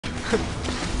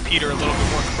Peter a little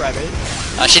bit more credit.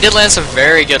 She did land some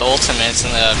very good ultimates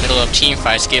in the middle of team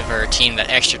fights, give her team that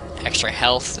extra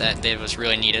health that was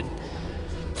really needed.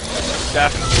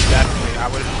 Definitely, definitely. I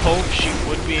would hope she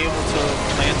would be able to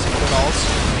land some good ults.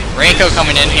 Rainco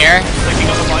coming in here.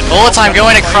 Bullet time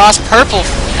going across purple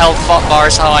health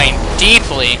bars, falling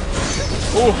deeply.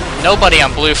 Ooh. Nobody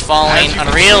on blue falling.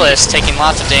 Unrealist taking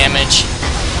lots of damage.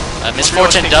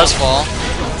 Misfortune does fall.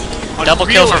 Double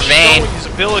kill for Vayne. His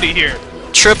ability here.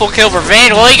 Triple kill for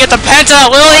Vayne. Will he get the Penta?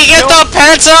 Will he get the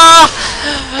Penta?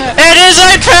 It is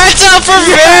a Penta for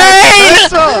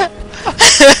Vayne!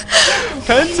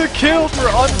 Penta kill for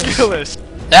Unrealist.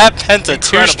 That Penta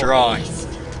too strong.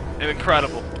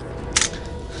 Incredible.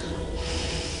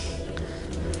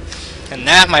 And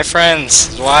that, my friends,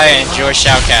 is why I enjoy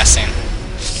shoutcasting.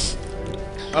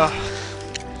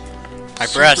 My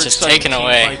breath just taken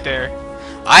away. Right there.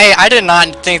 I did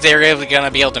not think they were really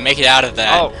gonna be able to make it out of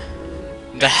that. Oh,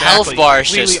 the health bar is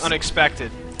completely just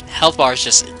unexpected. health bar is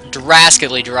just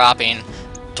drastically dropping.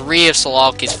 3 of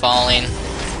SaLOLkis falling,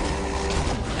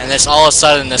 and this all of a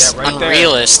sudden this right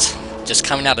Unrealist just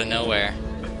coming out of nowhere.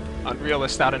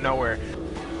 Unrealist out of nowhere.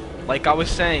 Like I was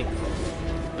saying,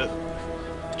 the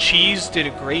Cheese did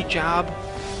a great job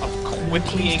of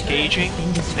quickly engaging.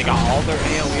 They got all their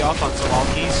AoE off on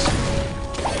SaLOLkis.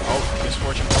 Oh,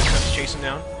 Misfortune is chasing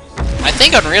down. I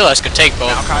think Unrealist could take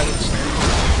both. Unrealist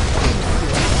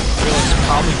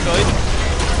probably could.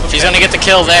 She's gonna get the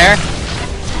kill there.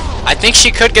 I think she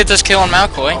could get this kill on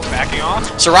Malkoy. Oh, backing off.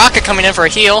 Soraka coming in for a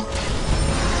heal.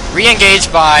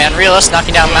 Re-engaged by Unrealist,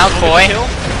 knocking down Malkoy.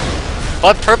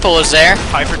 But purple is there.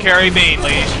 Hyper carry Vayne,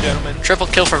 ladies and gentlemen. Triple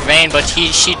kill for Vayne, but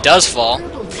she does fall.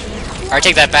 Or I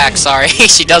take that back, sorry.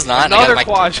 She does not. Another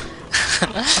quad.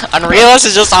 Unrealist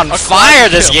is just on fire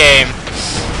this game.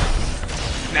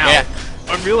 Now, yeah.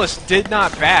 Unrealist did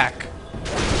not back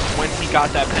when he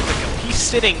got that pentakill. He's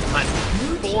sitting on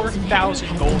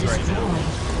 4,000 gold right now.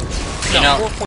 You know,